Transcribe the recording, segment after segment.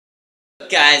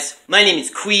Guys, my name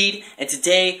is Queed, and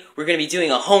today we're going to be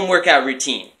doing a home workout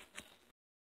routine.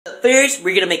 First,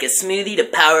 we're going to make a smoothie to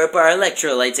power up our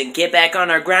electrolytes and get back on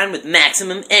our grind with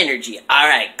maximum energy.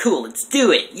 Alright, cool, let's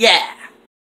do it, yeah!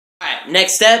 Alright,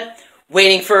 next step,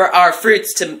 waiting for our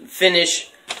fruits to finish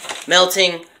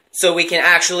melting so we can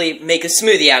actually make a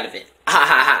smoothie out of it. Ha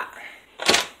ha ha!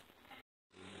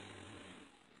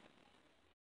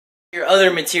 Your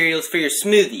other materials for your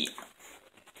smoothie.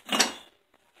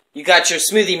 You got your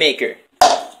smoothie maker.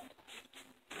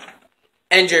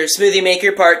 And your smoothie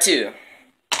maker part 2.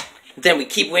 Then we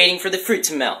keep waiting for the fruit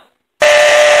to melt.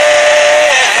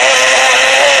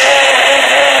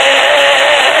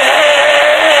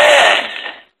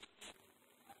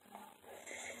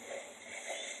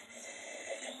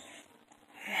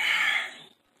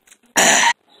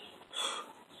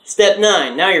 Step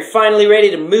 9. Now you're finally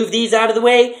ready to move these out of the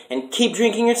way and keep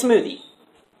drinking your smoothie.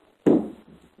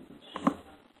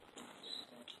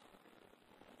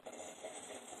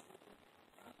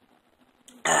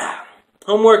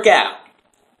 Home workout.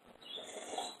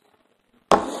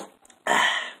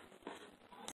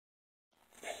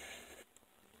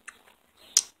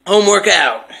 Home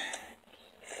workout.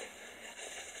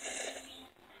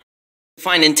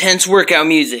 Find intense workout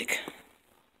music.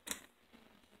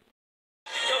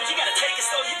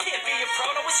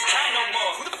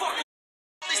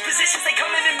 Positions, they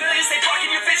come in millions, they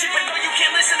blocking your vision, but no, you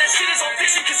can't listen, that shit is all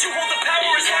vision, cause you hold the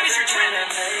power as long as you're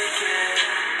dreaming.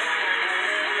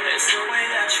 There's no way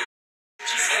that you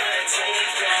just gotta take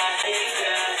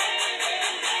that,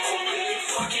 only you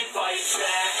fucking fight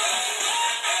back.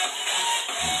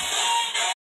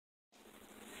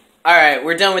 Alright,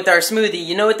 we're done with our smoothie.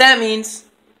 You know what that means?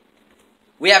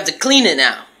 We have to clean it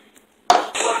now.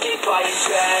 Fucking fight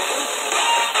back.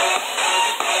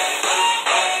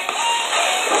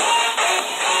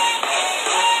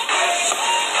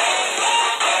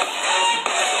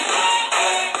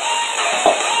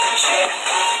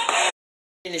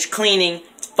 Finish cleaning,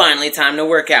 it's finally time to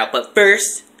work out, but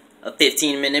first, a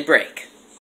 15-minute break.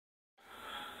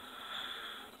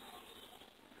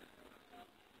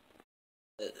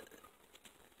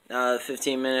 Now the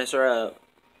 15 minutes are up.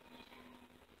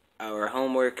 Our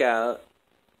home workout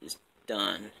is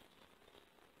done.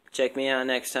 Check me out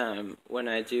next time when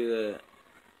I do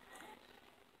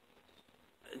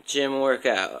a gym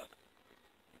workout.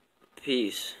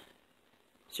 Peace.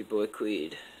 It's your boy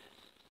Queed.